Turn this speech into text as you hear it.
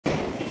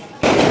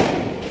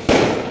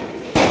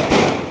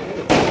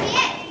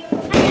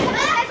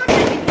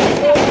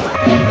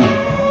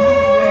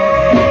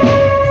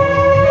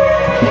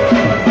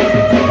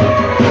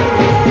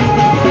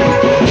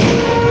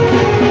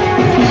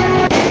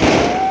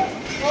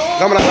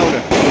Come on, down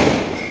there.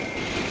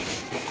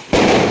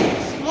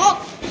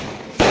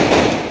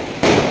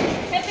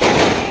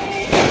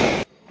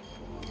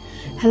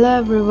 Hello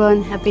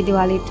everyone, happy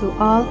Diwali to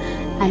all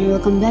and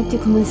welcome back to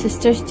Khuman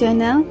Sisters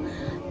channel.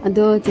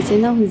 Ado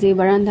chichena hunji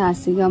baranda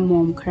asiga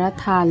mom khara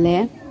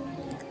thale.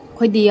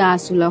 Khoi diya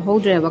sula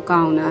hodre ba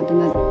kauna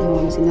aduna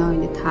mom sina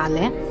ni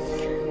thale.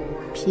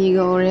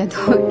 Phiga ore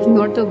do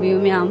ignore to view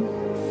myam.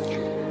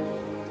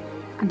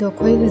 Ado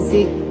khoi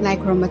hunji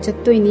like rom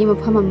chatto ini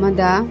mafam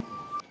amada.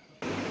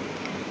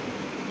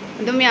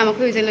 Ado myam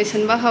khoi je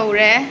loisan ba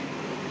hore.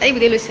 Ai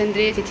budi loisan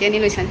dri chicheni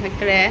loisan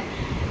hakre.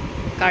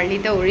 Karli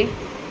dawri.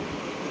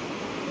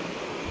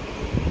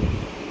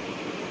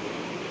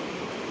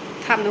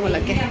 Tham nó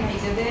lagi.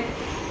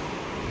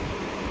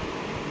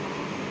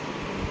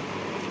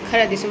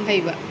 Khara di sum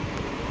hai ba.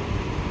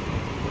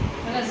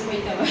 Khara sum hai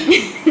ta ba.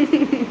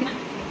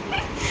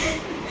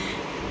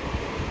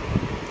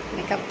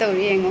 Makeup tau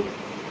ri engo.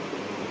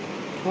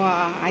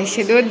 Wah,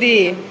 eyeshadow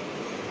di.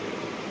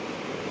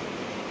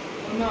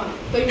 No,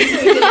 tôi biết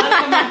rồi là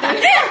không mặt.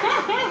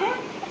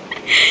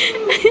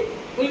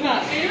 Ui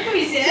mà, cái đó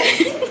tôi sẽ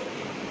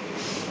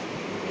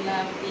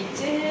là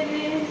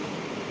pichere.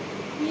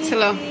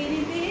 Slow.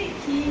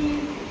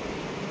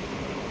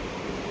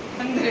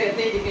 Andre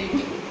tadi kayak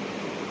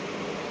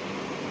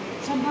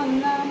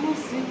Sabala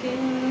musik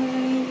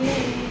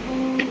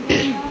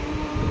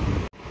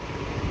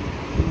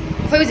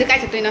Kau bisa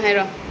kaca tu ino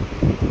hero.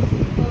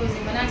 Kau bisa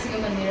mana sih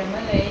mandiran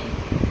malay,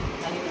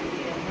 tadi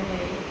mandiran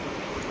malay.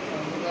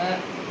 Juga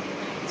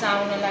caw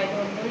na light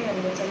on tu ya,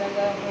 juga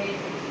calaga kau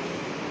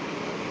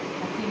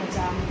hati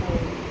macam tu.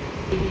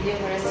 Video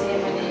merasa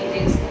mana,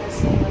 reels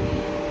merasa mana,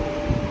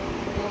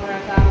 tu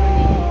mereka mana.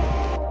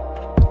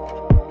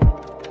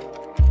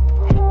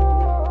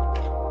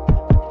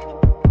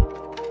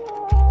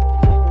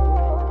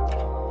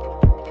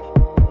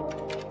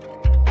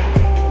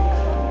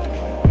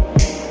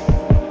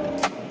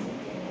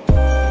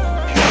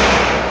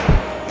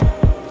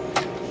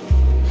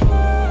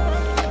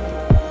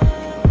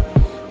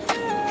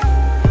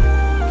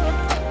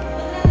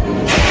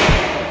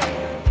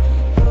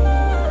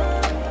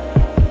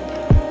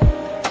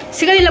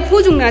 Sekali lepu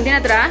juga nanti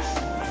natra.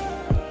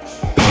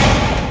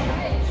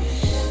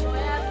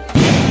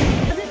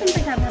 Tapi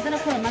sampai saat itu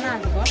aku mana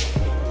ada kok?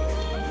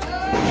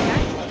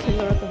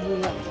 Kelor tu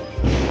dulu.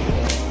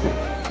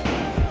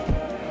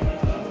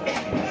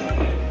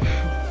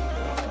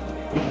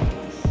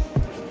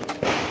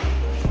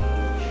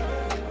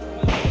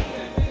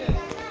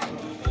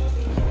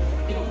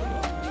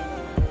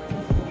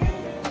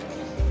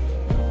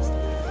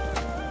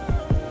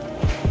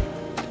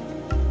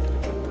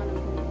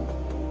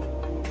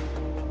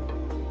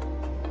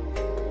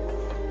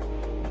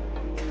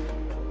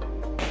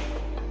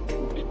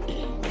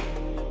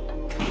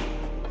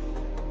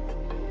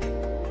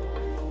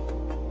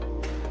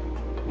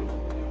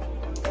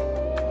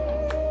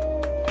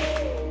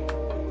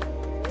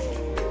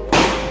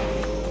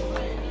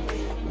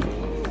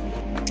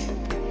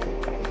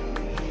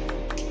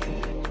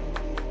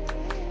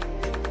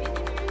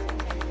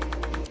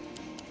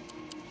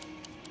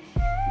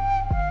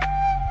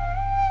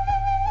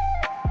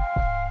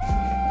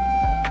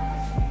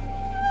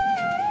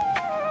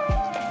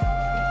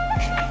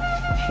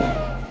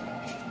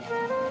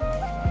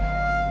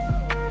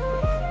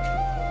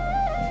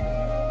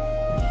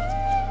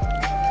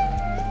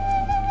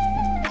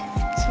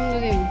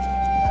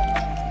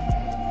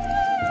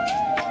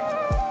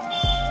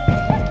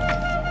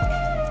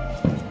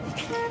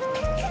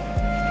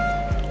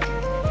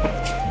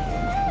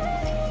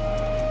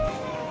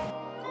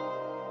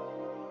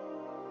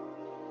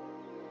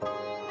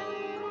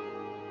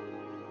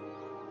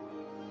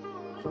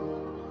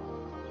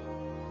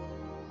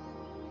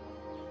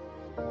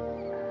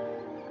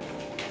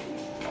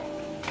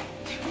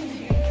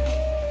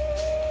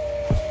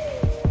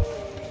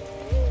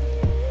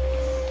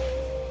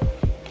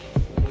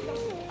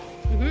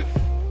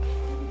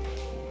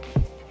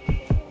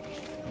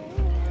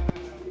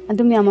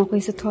 Adum yama ko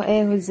isu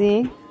thoe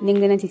hoje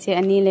ningdena chiche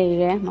ani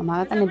leire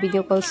mama ka na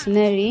video call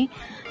sunari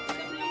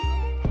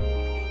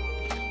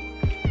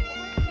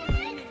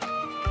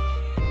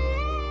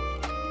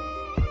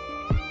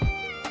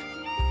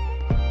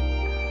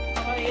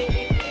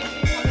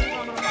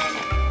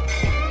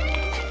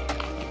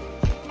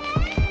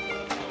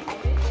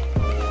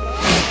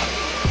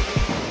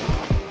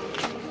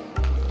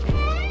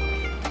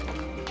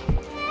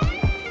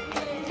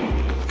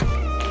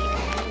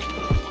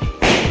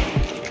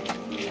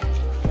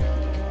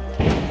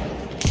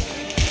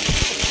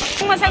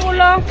masang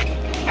ulo.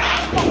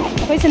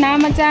 Koi sana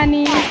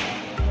macani.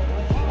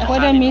 Aku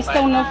ada miss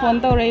tau na phone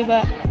tau rai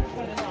ba.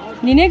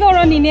 Nine kau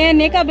ro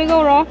nine ka be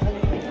kau ro.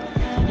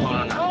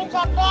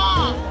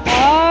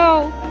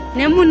 Oh,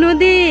 ne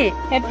munudi.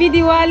 Happy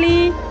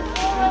Diwali.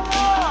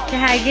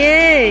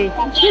 Kahage.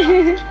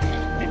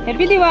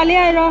 Happy Diwali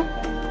ai ro.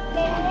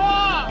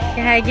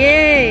 Kahage.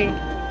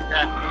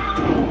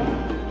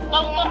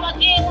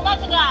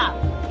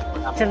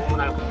 Chal.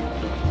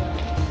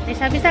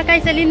 Bisa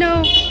kai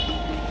salino.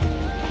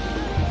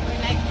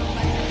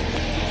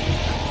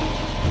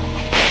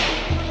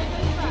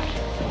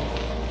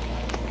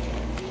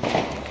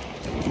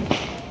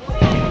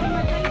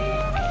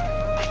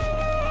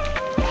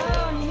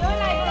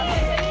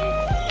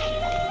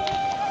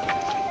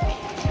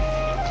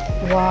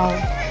 Wow,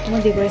 mo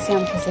decoration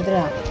am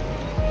khasadra.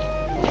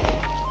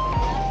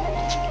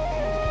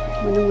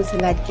 Manu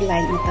light ki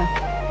light mata.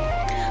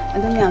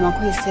 Adum ya ma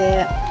khoi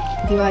se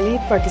Diwali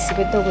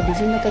participate to go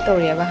bijin mata to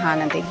riya ba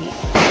hana degi.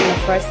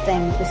 First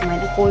time ko samai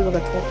na kol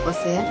ba thok ko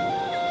se.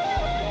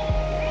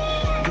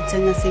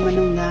 Changa si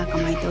manung da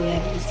kamai to ya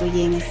so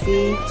yeng si.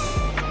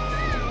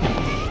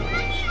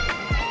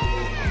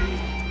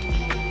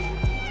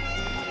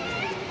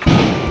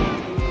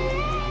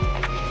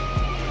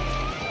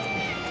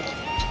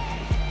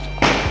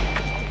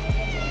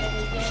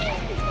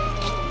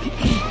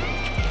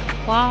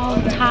 Wow,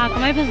 tha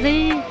kamai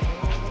phazai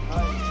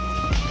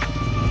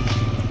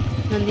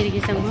मंदिर की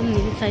संगम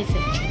नीचे side से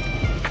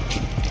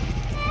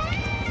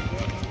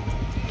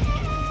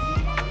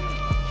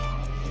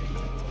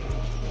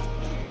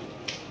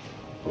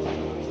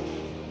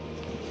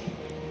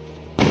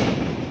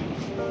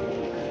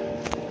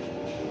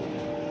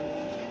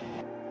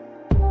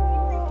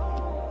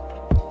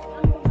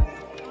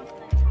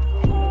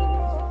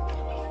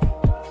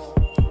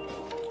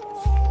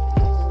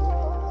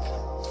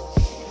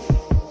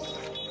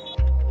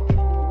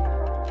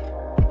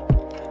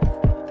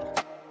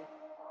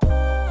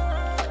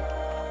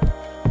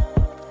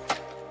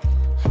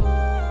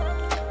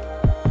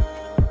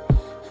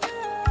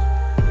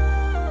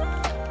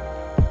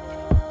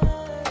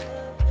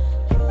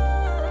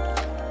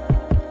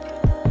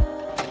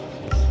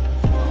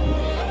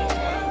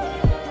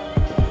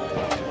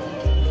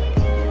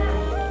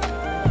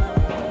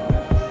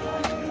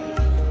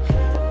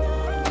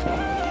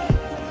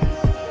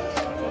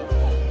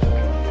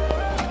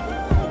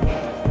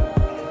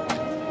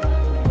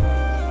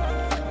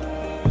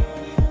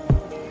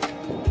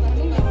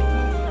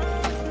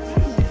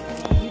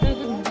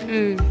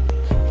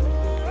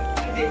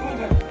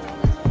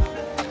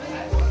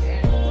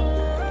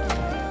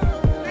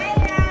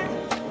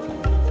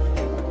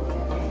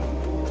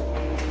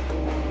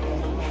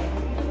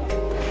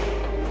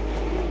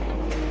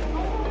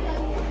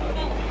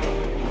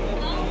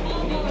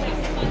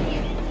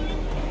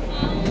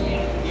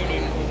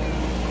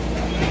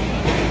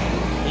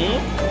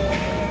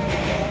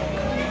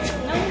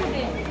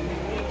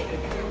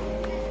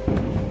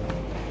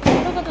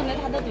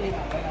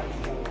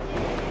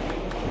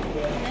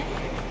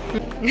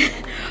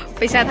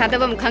पैसा था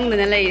तब हम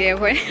खंगदना लेरे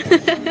अखोय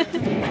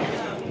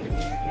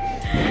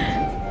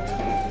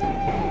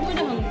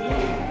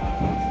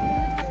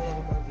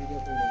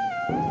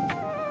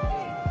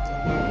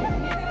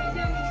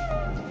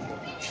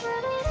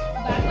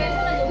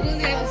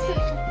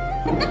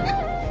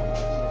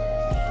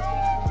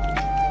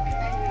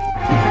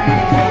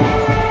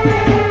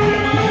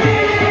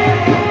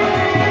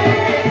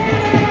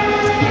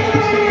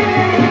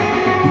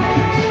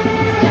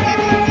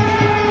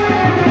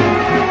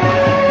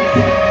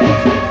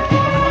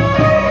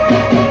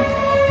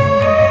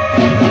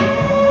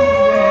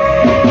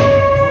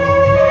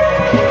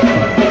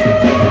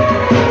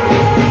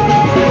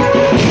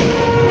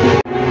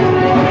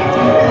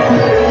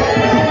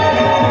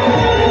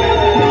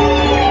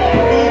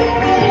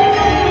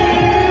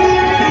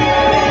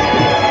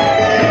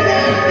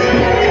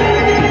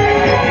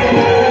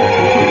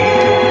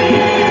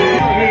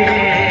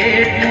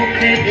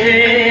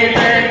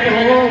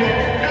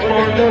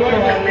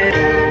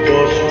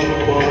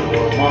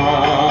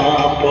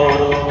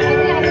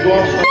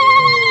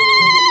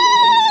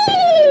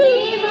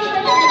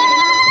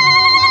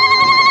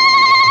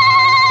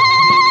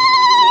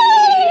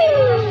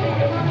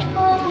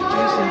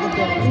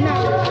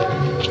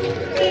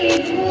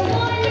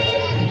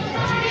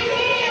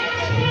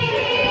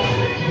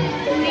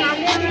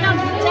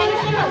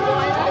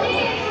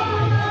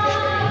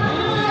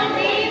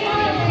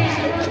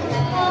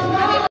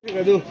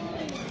Aduh.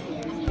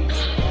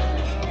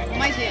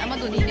 Mai sih, ama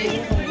tuh ni.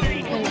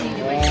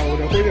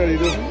 Udah punya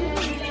itu.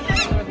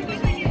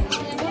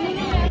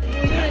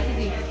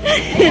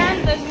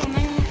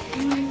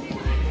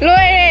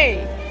 Loi.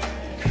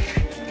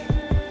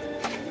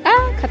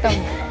 Ah, khatam.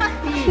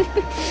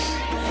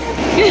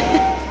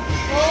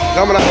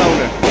 Kamu nak tahu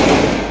deh.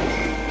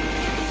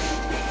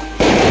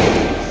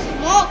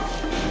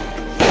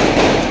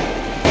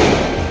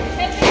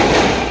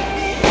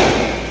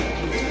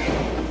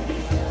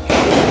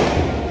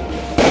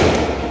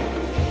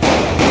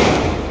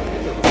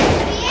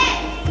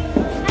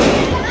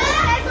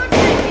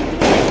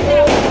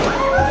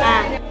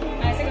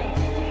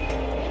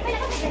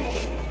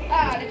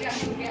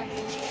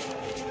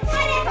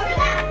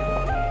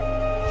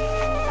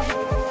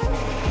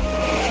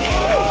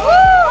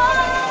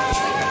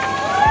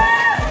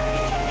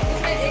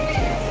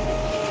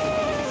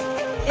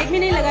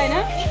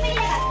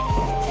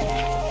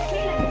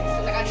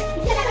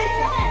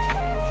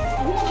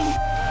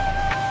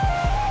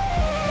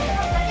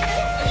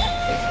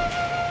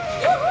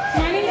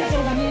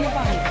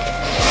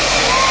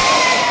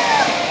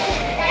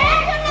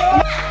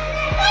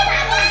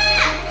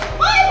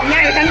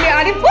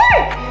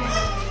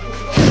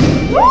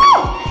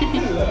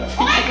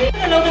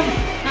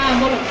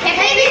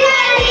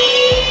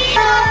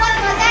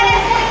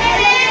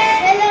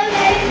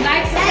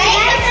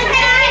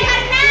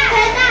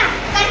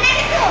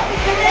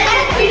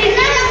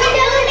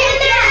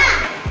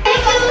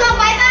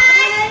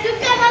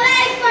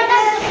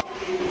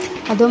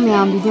 अदो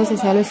मैम वीडियो से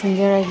सेलो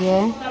सिंजरगे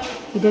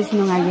वीडियो से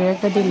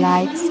नुंगाइरकदी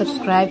लाइक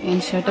सब्सक्राइब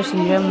एंड शेयर तो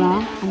सिंजरमो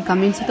एंड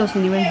कमेंट से तो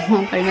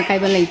सिंजरमो करिमा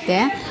काइबा लेते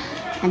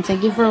and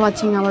thank you for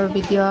watching our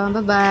video.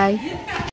 Bye bye.